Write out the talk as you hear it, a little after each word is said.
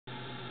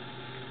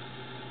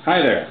Hi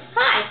there.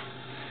 Hi.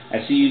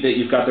 I see that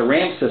you've got the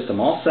ramp system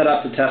all set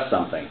up to test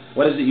something.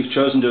 What is it you've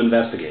chosen to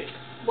investigate?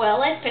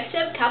 Well, I've picked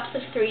up cups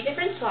of 3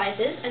 different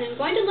sizes, and I'm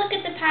going to look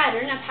at the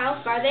pattern of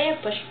how far they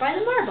are pushed by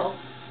the marble.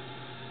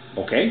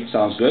 Okay,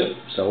 sounds good.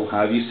 So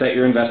how have you set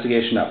your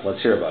investigation up?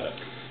 Let's hear about it.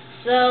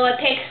 So I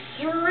picked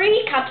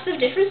 3 cups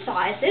of different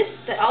sizes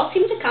that all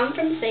seem to come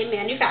from the same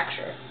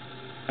manufacturer.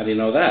 How do you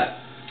know that?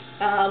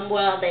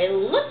 Well, they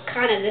look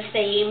kind of the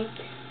same,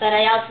 but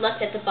I also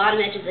looked at the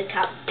bottom edge of the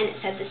cup, and it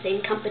said the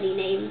same company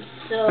name,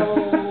 so...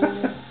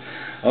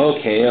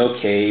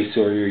 Okay,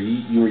 so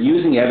you were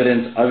using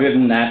evidence other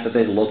than that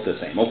they look the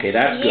same. Okay,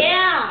 that's good.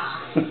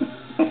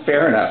 Yeah!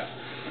 Fair enough.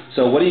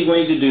 So what are you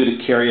going to do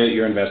to carry out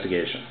your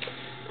investigation?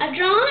 I've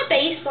drawn a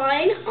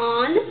baseline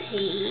on the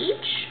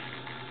page,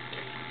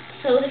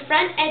 so the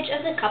front edge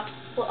of the cup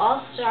will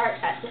all start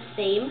at the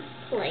same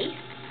place.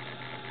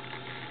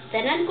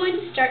 Then I'm going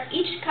to start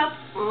each cup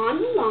on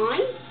the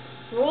line,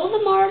 roll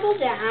the marble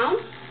down,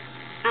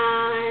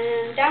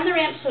 and down the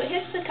ramp so it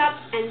hits the cup,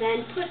 and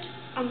then put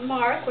a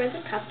mark where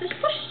the cup is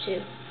pushed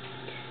to.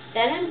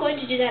 Then I'm going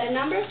to do that a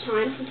number of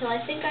times until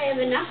I think I have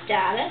enough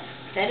data.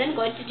 Then I'm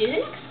going to do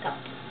the next cup.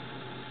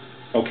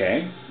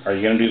 Okay. Are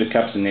you going to do the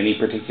cups in any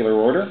particular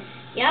order?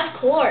 Yeah,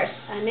 of course.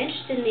 I'm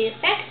interested in the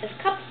effect of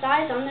cup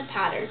size on the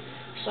pattern.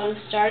 So I'm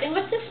starting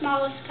with the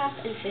smallest cup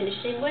and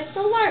finishing with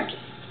the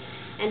largest.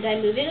 And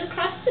I'm moving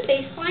across the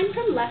baseline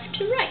from left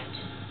to right.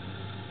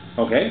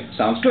 Okay,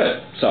 sounds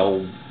good.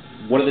 So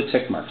what are the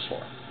tick marks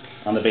for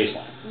on the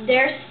baseline?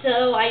 They're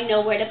so I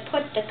know where to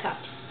put the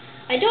cups.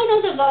 I don't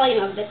know the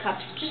volume of the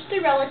cups, just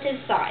the relative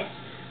size.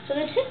 So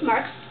the tick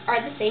marks are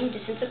the same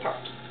distance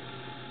apart.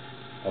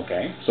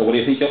 Okay, so what do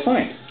you think you'll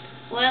find?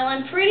 Well,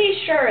 I'm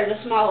pretty sure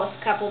the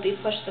smallest cup will be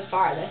pushed the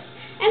farthest,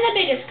 and the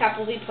biggest cup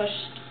will be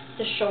pushed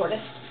the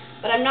shortest.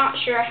 But I'm not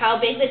sure how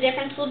big the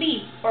difference will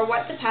be, or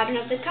what the pattern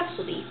of the cups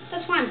will be.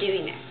 That's why I'm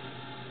doing this.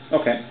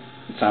 Okay,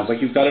 it sounds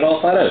like you've got it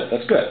all thought out.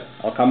 That's good.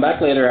 I'll come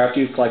back later after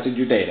you've collected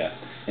your data,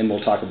 and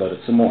we'll talk about it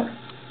some more.